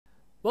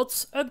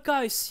What's up,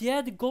 guys?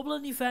 Yeah, the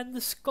Goblin event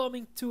is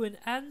coming to an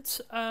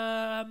end.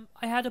 I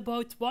had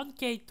about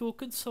 1k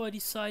tokens, so I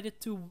decided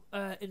to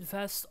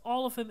invest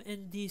all of them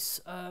in these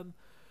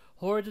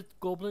Hoarded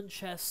Goblin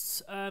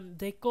chests.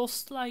 They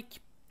cost like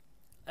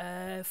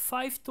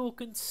 5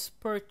 tokens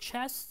per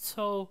chest,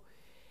 so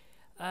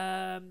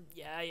yeah,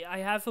 I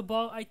have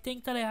about, I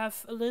think that I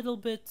have a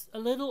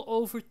little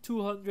over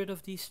 200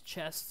 of these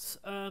chests.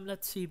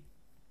 Let's see.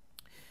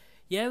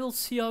 Yeah, we'll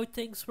see how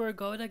things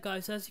work out,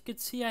 guys. As you can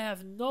see, I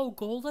have no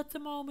gold at the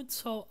moment,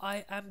 so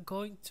I am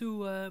going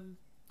to,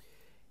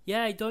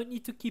 yeah, I don't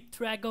need to keep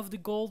track of the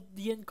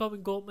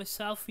incoming gold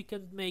myself. We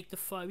can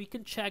we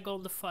can check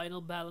on the final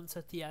balance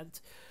at the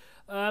end.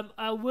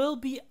 I will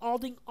be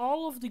adding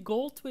all of the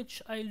gold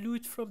which I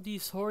loot from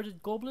these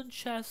Hoarded Goblin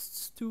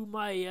chests to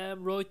my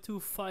Road to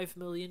 5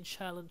 million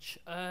challenge.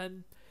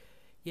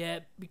 Yeah,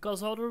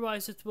 because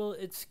otherwise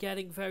it's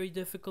getting very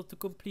difficult to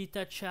complete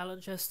that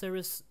challenge, as there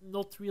is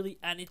not really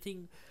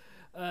anything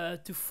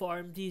to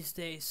farm these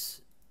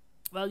days.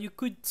 Well, you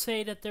could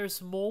say that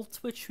there's mold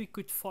which we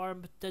could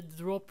farm, but the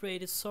drop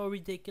rate is so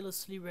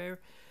ridiculously rare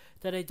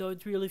that I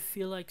don't really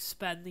feel like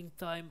spending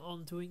time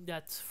on doing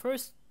that.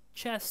 First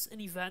chest,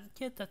 an event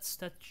kit, that's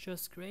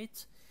just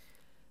great.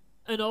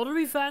 Another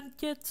event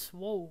kit,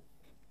 whoa.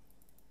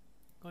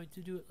 Going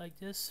to do it like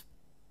this.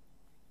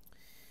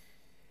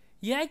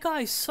 Yeah,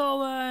 guys,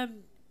 so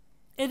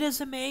it is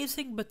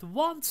amazing, but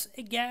once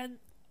again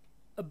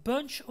a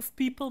bunch of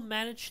people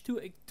managed to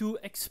do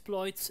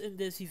exploits in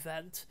this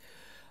event.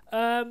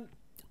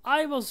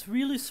 I was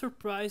really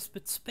surprised,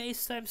 but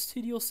Spacetime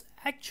Studios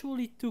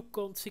actually took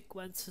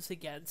consequences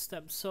against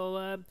them.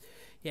 So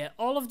yeah,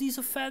 all of these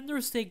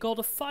offenders, they got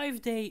a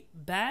 5-day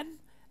ban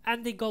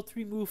and they got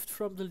removed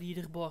from the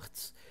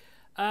leaderboards.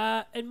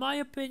 In my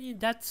opinion,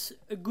 that's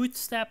a good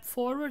step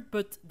forward,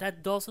 but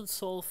that doesn't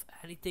solve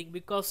anything,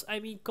 because, I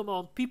mean, come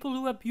on, people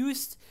who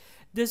abused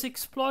this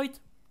exploit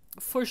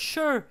for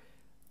sure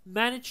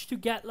managed to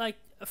get like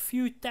a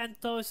few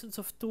 10,000s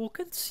of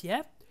tokens,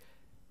 yeah,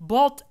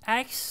 bought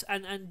eggs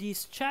and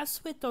these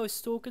chests with those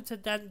tokens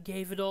and then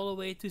gave it all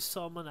away to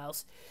someone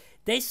else.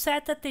 They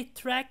said that they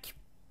track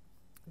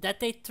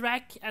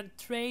and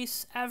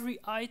trace every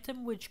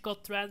item which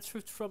got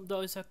transferred from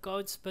those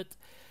accounts, but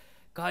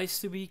guys,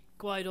 to be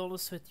quite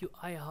honest with you,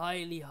 I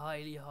highly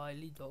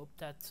doubt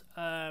that.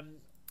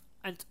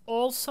 And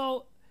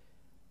also,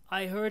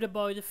 I heard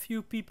about a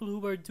few people who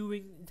were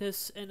doing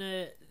this in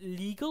a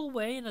legal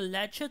way, in a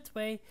legit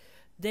way.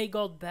 They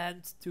got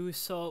banned too,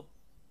 so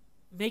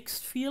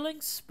mixed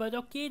feelings, but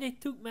okay, they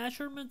took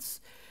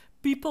measurements.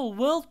 People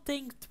will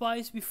think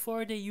twice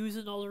before they use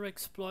another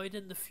exploit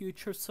in the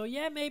future, so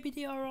yeah, maybe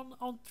they are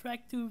on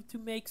track to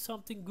make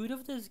something good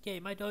of this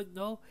game, I don't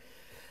know.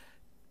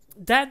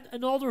 Then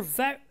another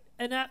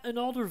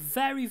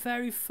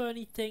very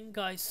funny thing,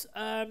 guys.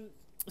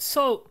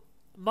 So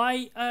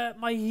my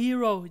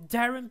hero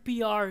Darren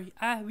PR,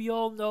 we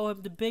all know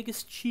him, the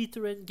biggest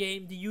cheater in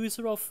game, the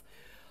user of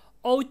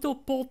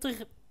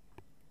Autopotter.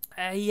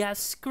 He has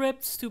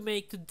scripts to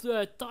make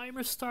the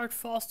timer start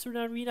faster in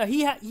Arena.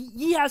 He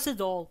has it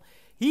all.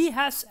 He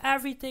has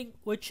everything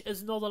which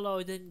is not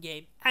allowed in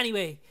game.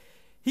 Anyway,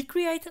 he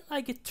created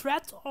like a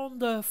thread on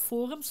the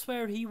forums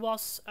where he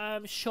was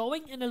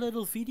showing in a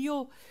little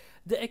video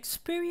the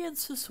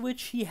experiences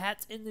which he had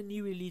in the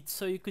new elite.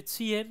 So you could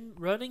see him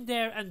running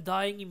there and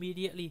dying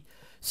immediately.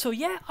 So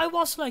yeah, I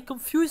was like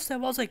confused. I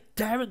was like,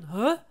 Darren,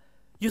 huh?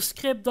 Your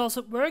script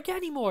doesn't work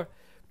anymore.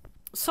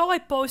 So I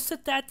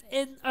posted that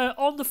in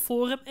on the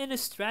forum in a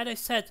thread. I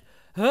said,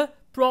 huh?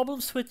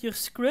 Problems with your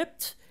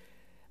script?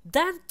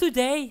 Then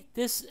today,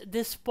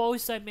 this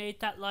post I made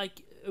that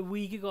like a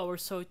week ago or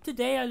so.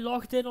 Today I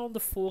logged in on the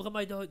forum,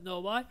 I don't know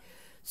why.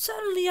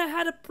 Suddenly I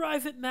had a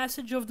private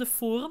message of the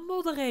forum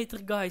moderator,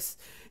 guys.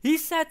 He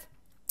said,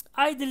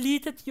 I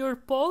deleted your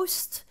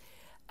post.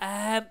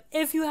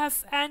 If you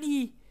have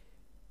any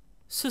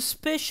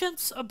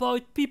suspicions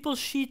about people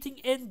cheating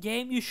in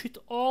game, you should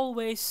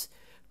always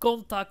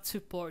contact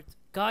support.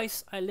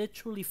 Guys, I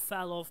literally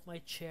fell off my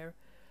chair.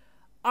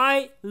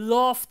 I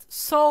laughed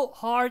so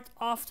hard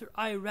after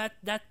I read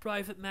that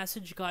private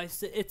message,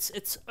 guys.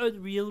 It's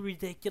unreal,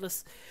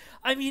 ridiculous.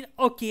 I mean,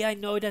 okay, I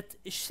know that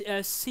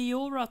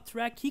Seora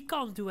Trek, he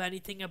can't do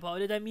anything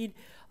about it. I mean,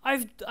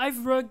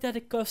 I've worked at a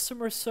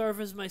customer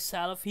service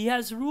myself. He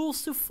has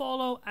rules to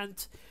follow,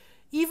 and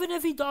even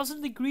if he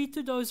doesn't agree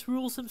to those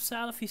rules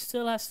himself, he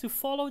still has to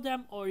follow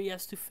them, or he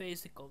has to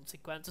face the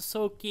consequences.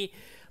 So okay,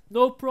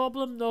 no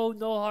problem, no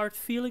hard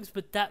feelings,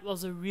 but that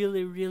was a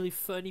really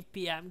funny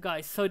PM,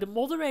 guys. So the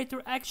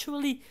moderator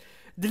actually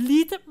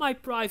deleted my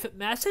private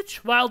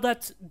message, while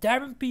that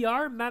Darren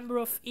PR, member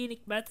of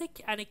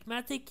Enigmatic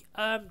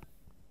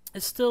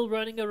is still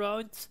running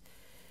around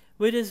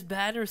with his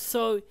banner.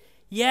 So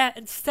yeah,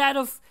 instead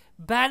of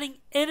banning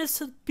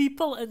innocent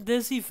people in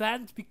this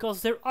event,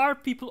 because there are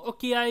people,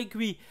 okay, I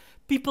agree,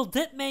 people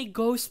did make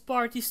ghost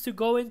parties to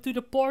go into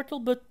the portal,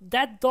 but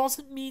that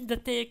doesn't mean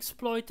that they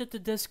exploited the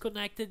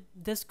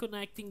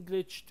disconnecting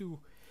glitch too.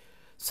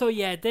 So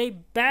yeah, they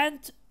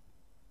banned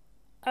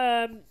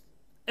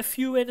a a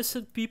few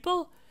innocent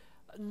people.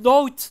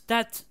 Note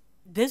that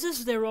this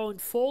is their own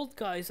fault,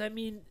 guys. I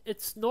mean,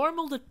 it's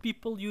normal that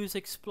people use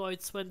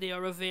exploits when they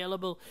are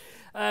available.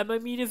 I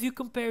mean, if you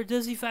compare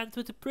this event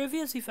with the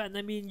previous event,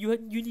 I mean,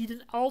 you need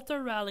an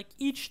altar relic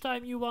each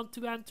time you want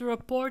to enter a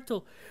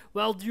portal.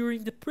 Well,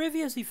 during the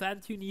previous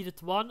event, you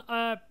needed one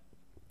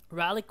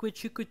relic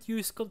which you could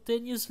use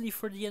continuously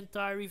for the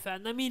entire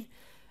event. I mean,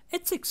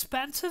 it's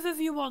expensive if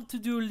you want to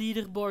do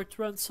leaderboard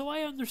runs, so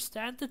I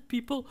understand that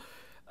people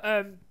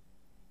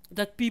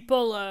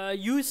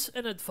use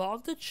an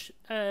advantage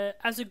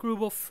as a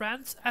group of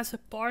friends, as a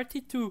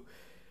party, to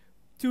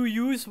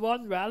use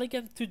one relic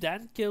and to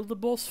then kill the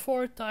boss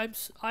 4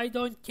 times. I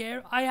don't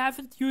care. I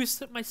haven't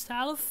used it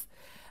myself.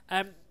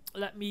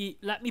 Let me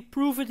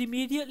prove it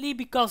immediately,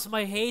 because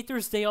my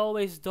haters, they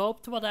always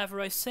doubt whatever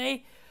I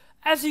say.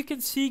 As you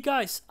can see,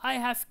 guys, I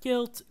have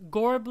killed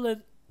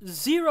Goblin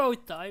 0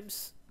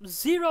 times.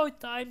 0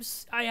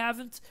 times. I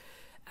haven't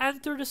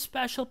entered a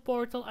special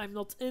portal. I'm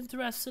not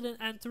interested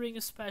in entering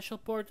a special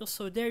portal.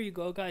 So there you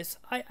go, guys.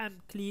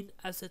 I'm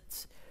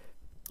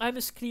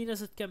as clean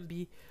as it can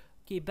be.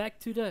 Okay, back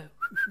to the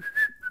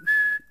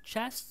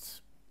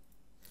chests.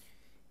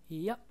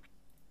 Yep.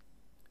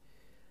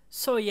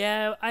 So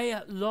yeah,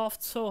 I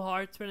laughed so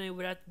hard when I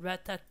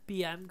read that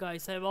PM,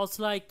 guys. I was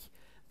like,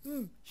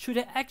 should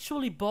I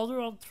actually bother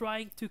on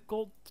trying to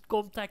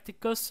contact the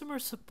customer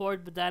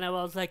support? But then I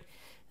was like,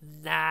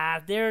 nah,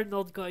 they're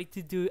not going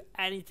to do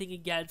anything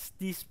against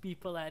these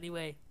people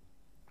anyway.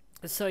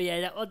 So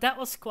yeah, that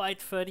was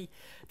quite funny.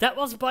 That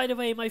was, by the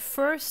way, my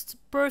first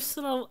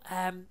personal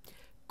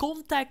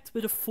contact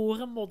with a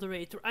forum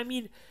moderator. I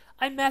mean,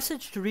 I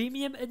messaged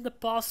Remium in the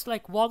past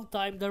like one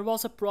time. There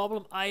was a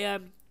problem.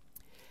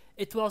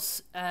 It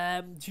was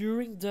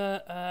during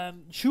the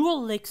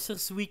Jewel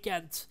Elixirs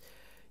weekend.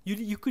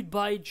 You could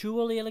buy a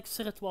Jewel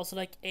Elixir. It was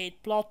like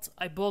 8 plat.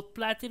 I bought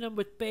Platinum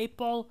with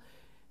PayPal.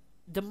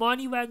 The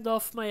money went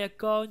off my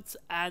account,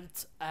 and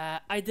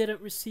I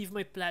didn't receive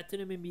my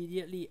Platinum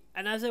immediately.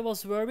 And as I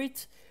was worried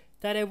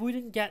that I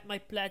wouldn't get my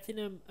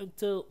Platinum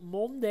until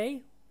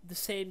Monday, the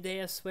same day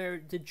as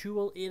where the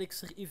Jewel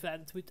Elixir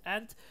event would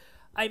end,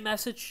 I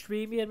messaged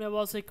Remium and I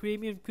was like,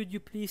 Remium, could you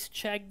please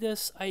check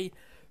this? I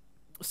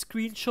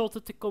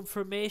screenshotted the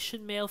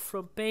confirmation mail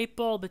from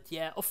PayPal, but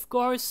yeah, of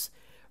course,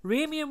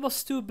 Remium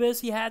was too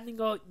busy handing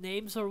out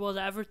names or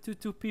whatever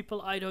to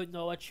people. I don't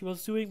know what she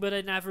was doing, but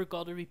I never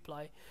got a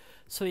reply.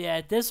 So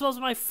yeah, this was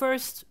my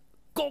first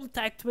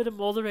contact with a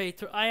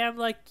moderator. I am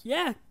like,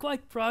 yeah,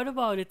 quite proud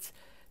about it.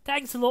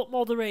 Thanks a lot,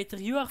 moderator.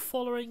 You are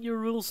following your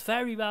rules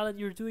very well, and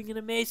you're doing an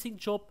amazing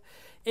job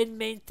in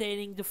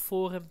maintaining the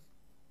forum.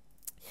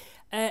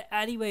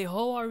 Anyway,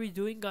 how are we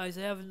doing, guys?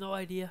 I have no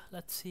idea.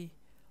 Let's see.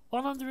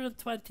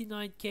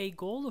 129k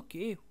gold.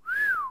 Okay.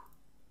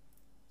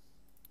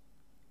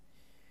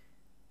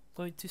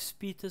 Going to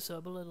speed this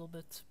up a little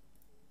bit.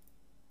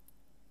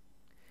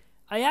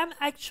 I am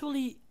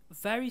actually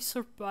very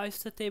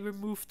surprised that they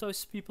removed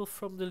those people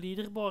from the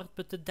leaderboard,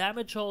 but the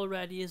damage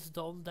already is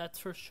done, that's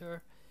for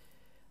sure.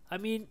 I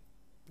mean,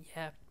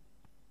 yeah.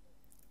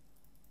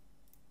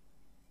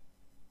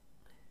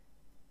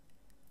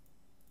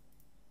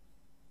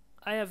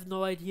 I have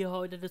no idea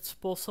how that it's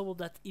possible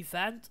that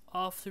event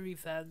after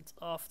event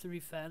after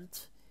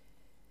event,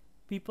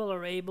 people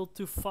are able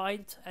to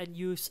find and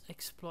use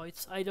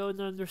exploits. I don't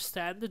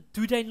understand it.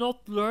 Do they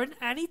not learn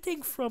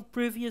anything from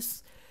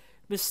previous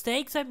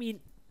mistakes? I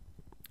mean,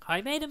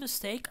 I made a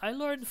mistake, I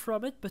learned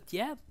from it, but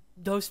yeah,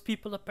 those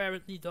people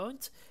apparently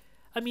don't.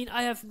 I mean,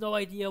 I have no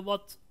idea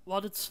what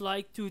it's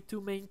like to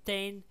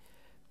maintain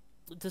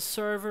the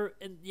server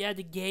and yeah,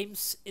 the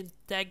game's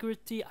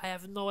integrity. I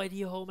have no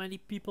idea how many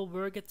people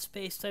work at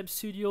Spacetime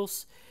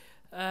Studios,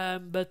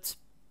 but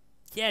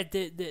yeah,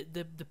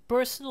 the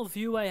personal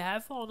view I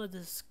have on it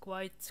is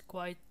quite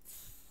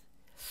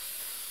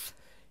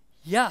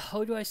yeah,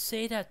 how do I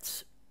say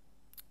that?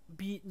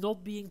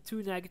 Not being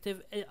too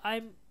negative.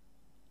 I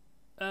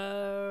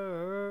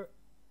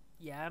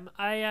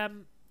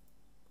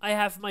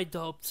have my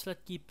doubts.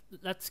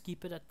 Let's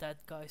keep it at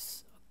that,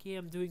 guys. Okay,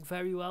 I'm doing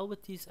very well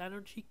with these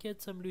energy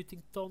kits. I'm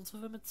looting tons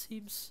of them, it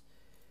seems.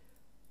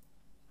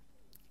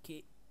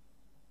 Okay.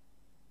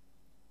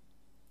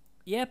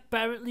 Yeah,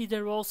 apparently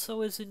there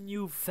also is a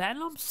new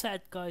Venom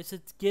set, guys.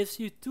 It gives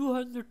you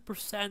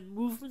 200%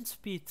 movement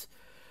speed.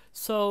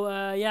 So,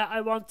 yeah,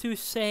 I want to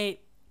say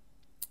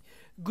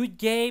good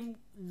game,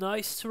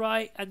 nice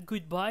try, and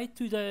goodbye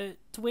to the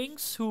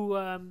Twinks who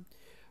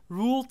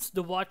ruled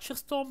the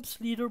Watchers Tombs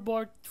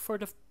leaderboard for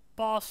the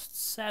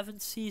past 7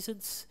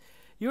 seasons.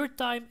 Your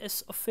time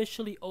is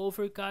officially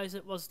over, guys.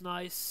 It was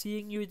nice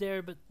seeing you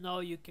there, but now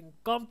you can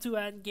come to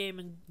endgame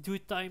and do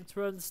timed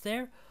runs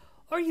there,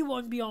 or you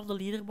won't be on the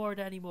leaderboard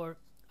anymore.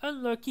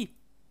 Unlucky.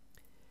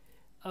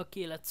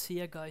 Okay, let's see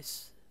ya,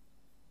 guys.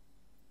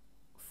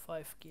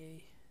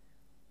 5k.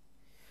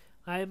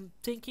 I'm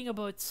thinking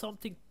about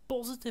something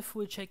positive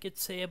which I could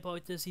say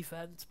about this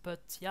event,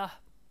 but yeah.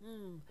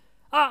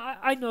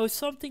 I know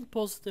something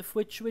positive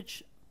which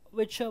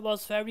I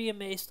was very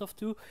amazed of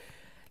too.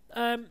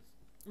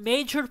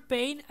 major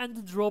pain and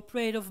the drop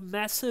rate of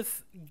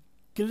massive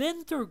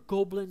Glinter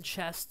Goblin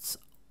chests.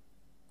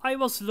 I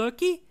was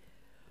lucky,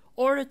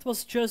 or it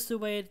was just the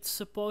way it's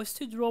supposed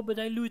to drop, but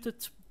I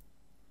looted.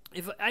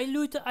 If I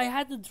looted, I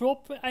had the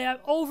drop. I have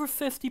over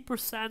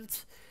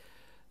 50%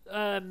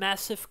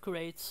 massive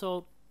crate.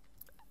 So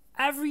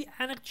every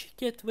energy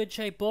kit which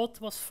I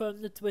bought was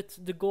funded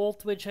with the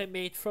gold which I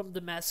made from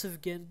the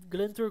massive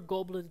Glinter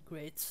Goblin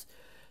crates.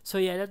 So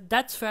yeah,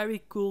 that's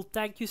very cool.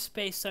 Thank you,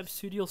 Spacetime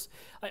Studios.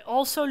 I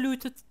also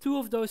looted 2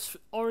 of those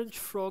orange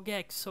frog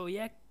eggs. So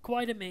yeah,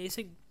 quite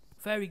amazing.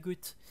 Very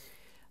good.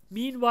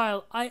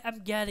 Meanwhile, I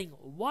am getting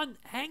 1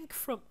 hank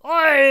from.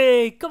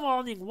 Oi! Come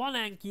on in, 1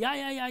 hank.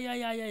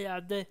 Yeah.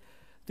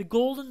 The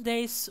golden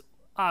days.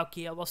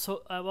 Okay, I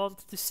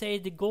wanted to say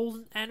the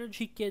golden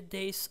energy kit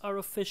days are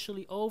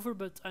officially over,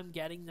 but I'm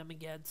getting them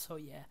again. So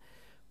yeah,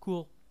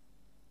 cool.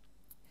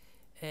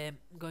 I'm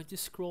going to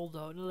scroll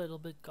down a little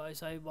bit,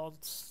 guys. I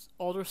want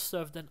other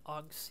stuff than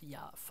Angs.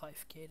 Yeah,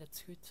 5k,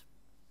 that's good.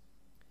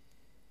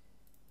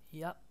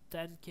 Yeah,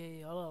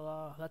 10k. Oh la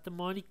la. Let the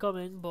money come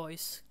in,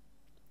 boys.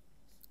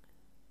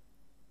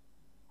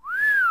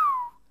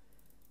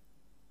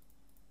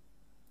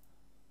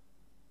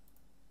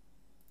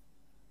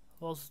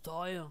 Was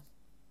dying.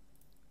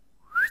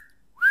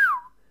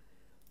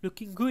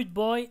 Looking good,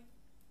 boy.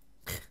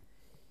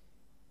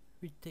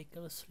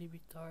 Ridiculously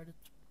retarded.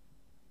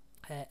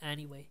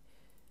 Anyway.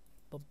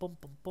 Bum bum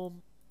bum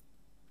bum.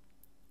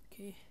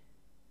 Okay.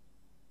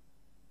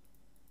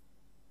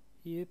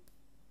 Yep.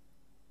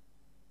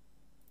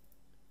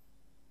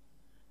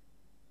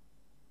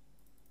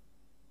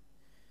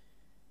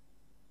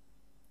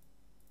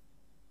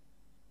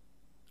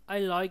 I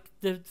like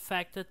the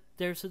fact that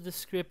there's a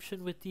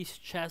description with these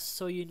chests,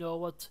 so you know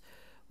what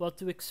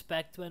to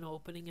expect when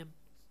opening them.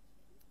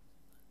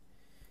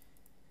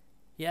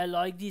 Yeah, I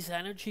like these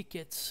energy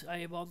kits.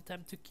 I want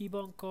them to keep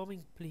on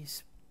coming,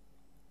 please.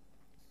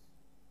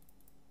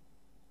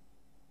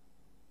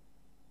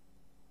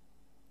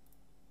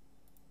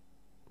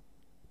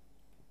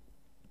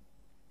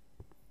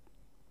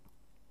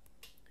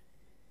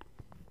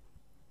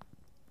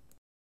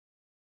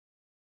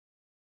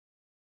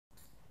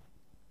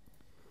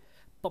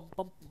 Bum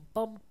bum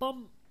bum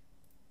bum.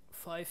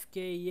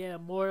 5k, yeah,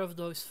 more of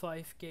those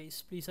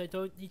 5ks, please. I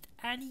don't need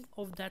any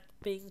of that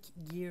pink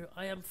gear.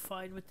 I am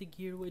fine with the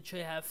gear which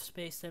I have.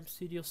 Spacetime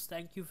Studios,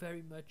 thank you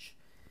very much.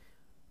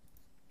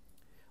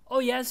 Oh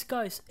yes,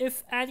 guys,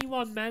 if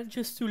anyone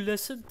manages to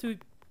listen to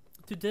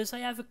this, I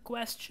have a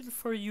question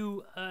for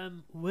you,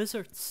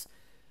 wizards.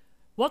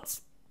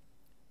 What's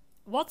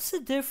the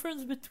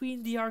difference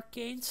between the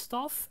arcane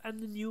stuff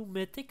and the new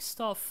mythic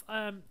stuff?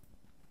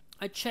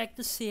 I checked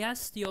the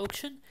CS, the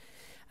auction,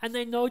 and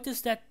I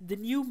noticed that the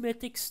new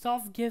mythic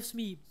stuff gives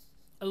me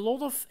a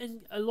lot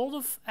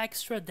of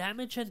extra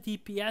damage and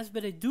DPS,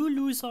 but I do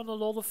lose on a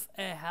lot of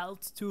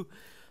health too.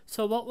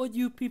 So what would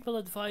you people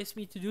advise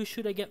me to do?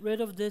 Should I get rid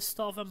of this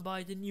stuff and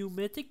buy the new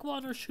mythic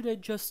one, or should I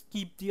just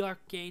keep the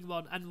arcane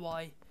one, and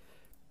why?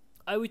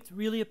 I would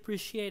really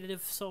appreciate it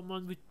if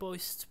someone would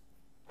post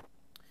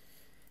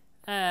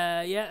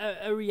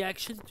a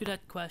reaction to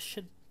that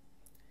question.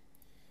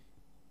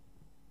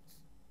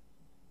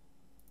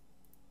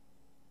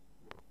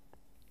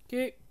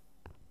 Okay.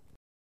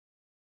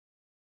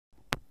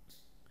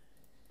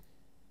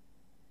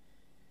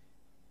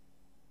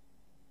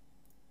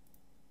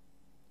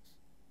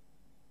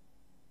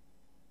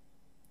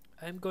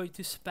 I'm going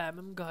to spam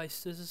him,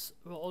 guys. This is,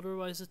 well,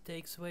 otherwise it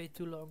takes way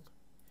too long.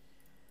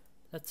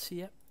 Let's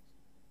see it.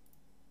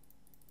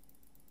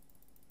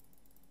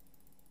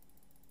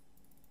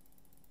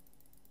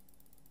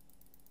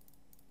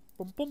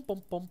 Pum pum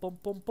pum pum pum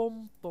pum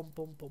pum pum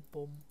pum pum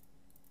pum.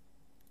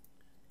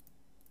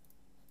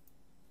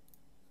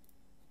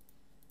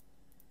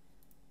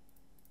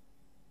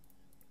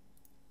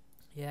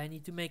 Yeah, I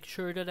need to make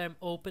sure that I'm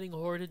opening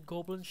Hoarded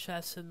Goblin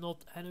chests and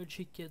not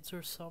energy kits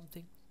or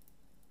something.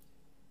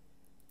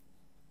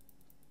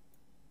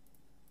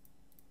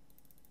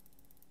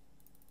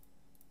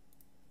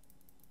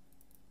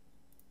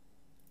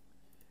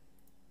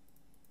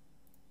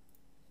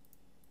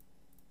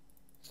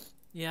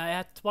 Yeah, I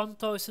had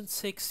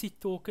 1060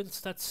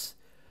 tokens. That's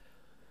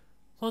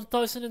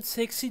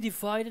 1060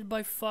 divided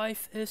by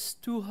 5 is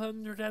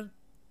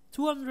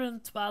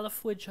 212,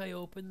 which I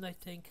opened, I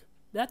think.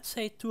 Let's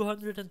say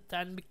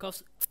 210,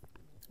 because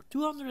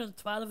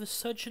 212 is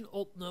such an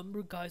odd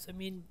number, guys. I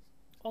mean,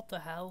 what the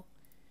hell?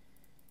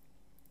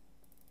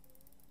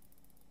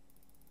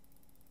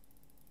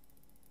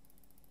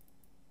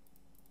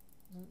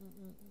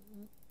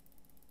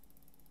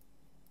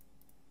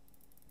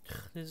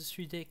 This is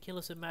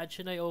ridiculous.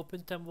 Imagine I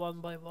opened them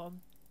one by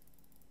one.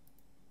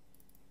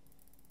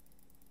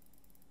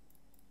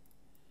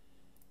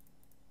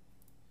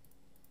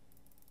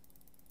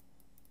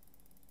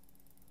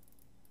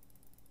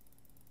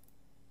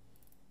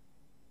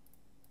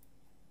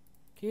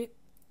 Okay,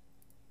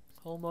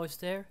 almost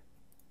there.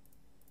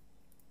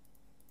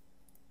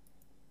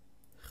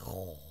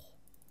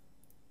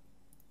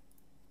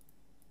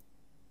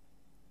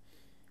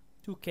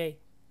 2k,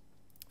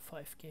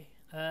 5k.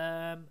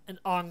 An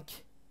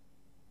Ankh.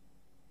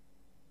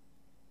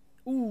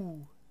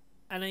 Ooh.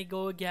 And I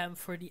go again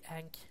for the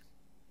Ankh.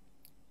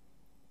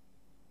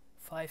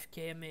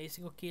 5k,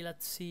 amazing. Okay,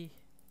 let's see.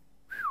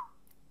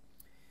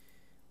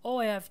 Oh,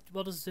 I have,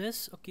 what is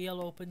this? Okay,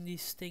 I'll open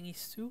these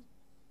thingies too.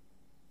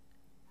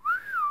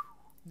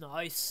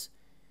 Nice.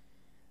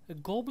 A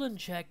goblin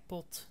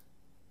jackpot.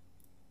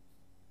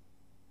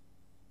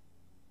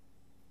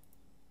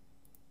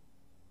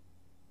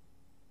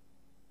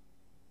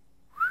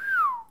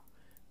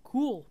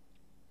 Cool.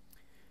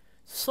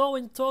 So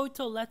in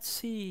total, let's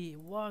see.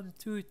 1,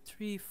 2,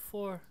 3,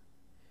 4,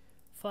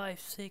 5,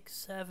 6,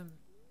 7,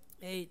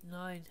 8,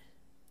 9,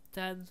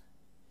 10,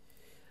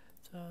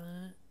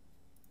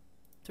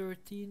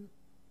 13,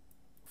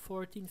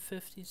 14,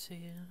 15,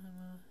 16,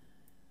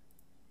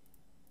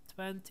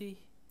 20,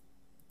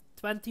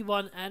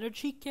 21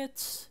 energy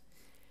kits,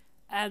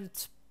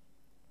 and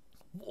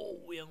whoa,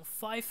 we're on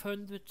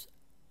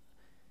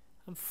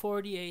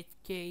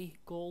 548k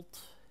gold.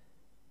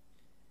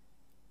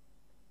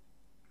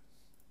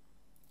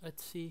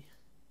 Let's see.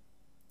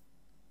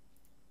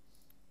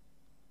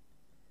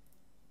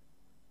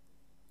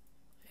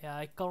 Yeah,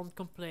 I can't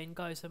complain,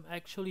 guys. I'm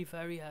actually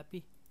very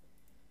happy.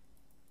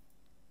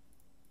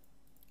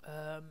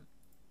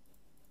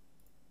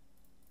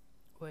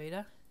 Wait,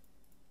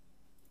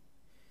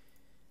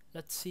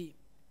 let's see.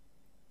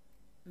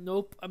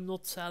 Nope, I'm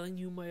not selling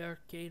you my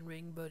arcane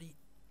ring, buddy.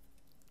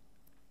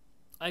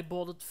 I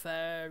bought it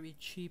very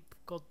cheap.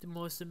 Got the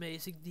most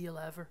amazing deal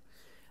ever.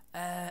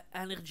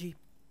 Energy.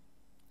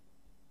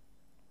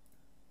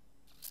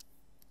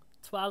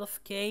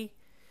 12k.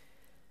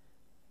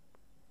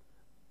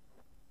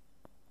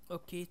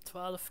 Okay,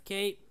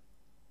 12k.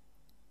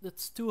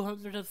 That's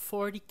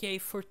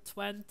 240k for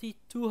 20.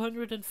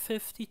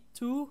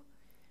 252.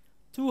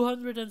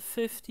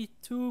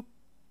 252.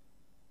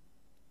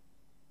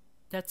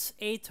 That's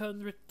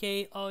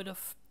 800k out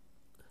of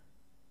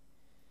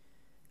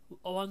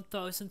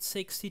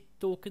 1060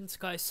 tokens,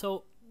 guys.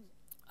 So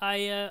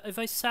if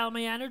I sell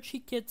my energy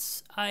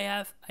kits,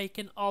 I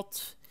can add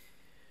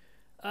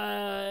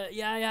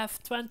yeah, I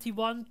have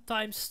 21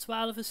 times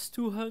 12 is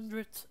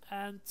 200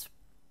 and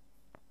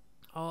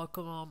oh,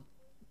 come on,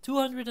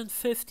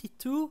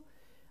 252.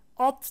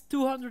 Add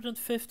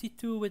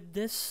 252 with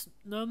this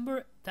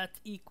number, that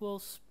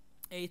equals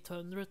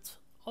 800.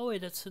 Oh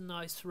wait, that's a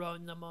nice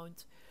round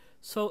amount.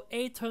 So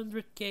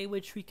 800k,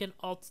 which we can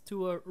add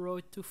to a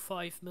road to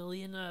 5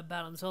 million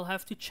balance. I'll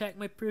have to check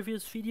my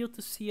previous video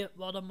to see at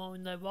what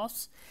amount I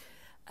was.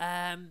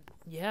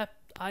 Yeah,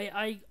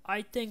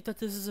 I think that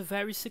this is a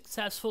very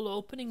successful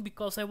opening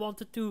because I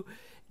wanted to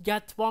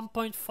get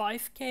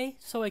 1.5k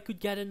so I could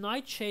get a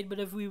Nightshade. But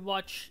if we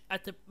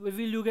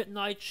look at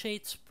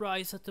Nightshade's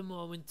price at the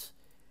moment,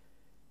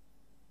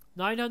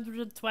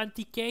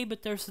 920k,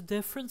 but there's a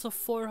difference of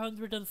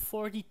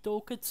 440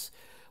 tokens,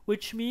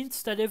 which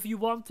means that if you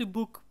want to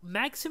book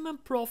maximum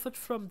profit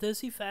from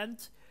this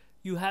event,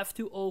 you have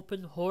to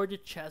open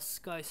hoarded chests,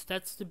 guys.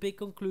 That's the big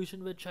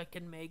conclusion which I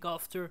can make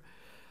after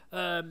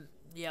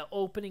yeah,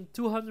 opening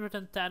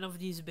 210 of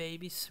these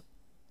babies.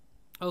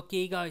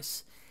 Okay,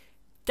 guys,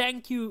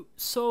 thank you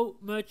so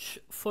much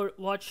for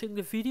watching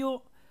the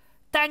video.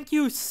 Thank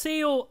you,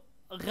 SEO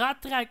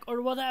Ratrek,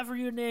 or whatever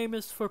your name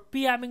is, for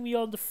PMing me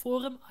on the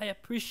forum. I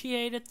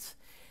appreciate it.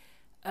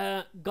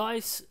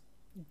 Guys,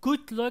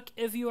 good luck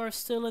if you are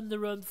still in the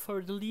run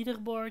for the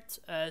leaderboard.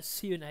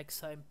 See you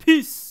next time.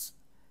 Peace.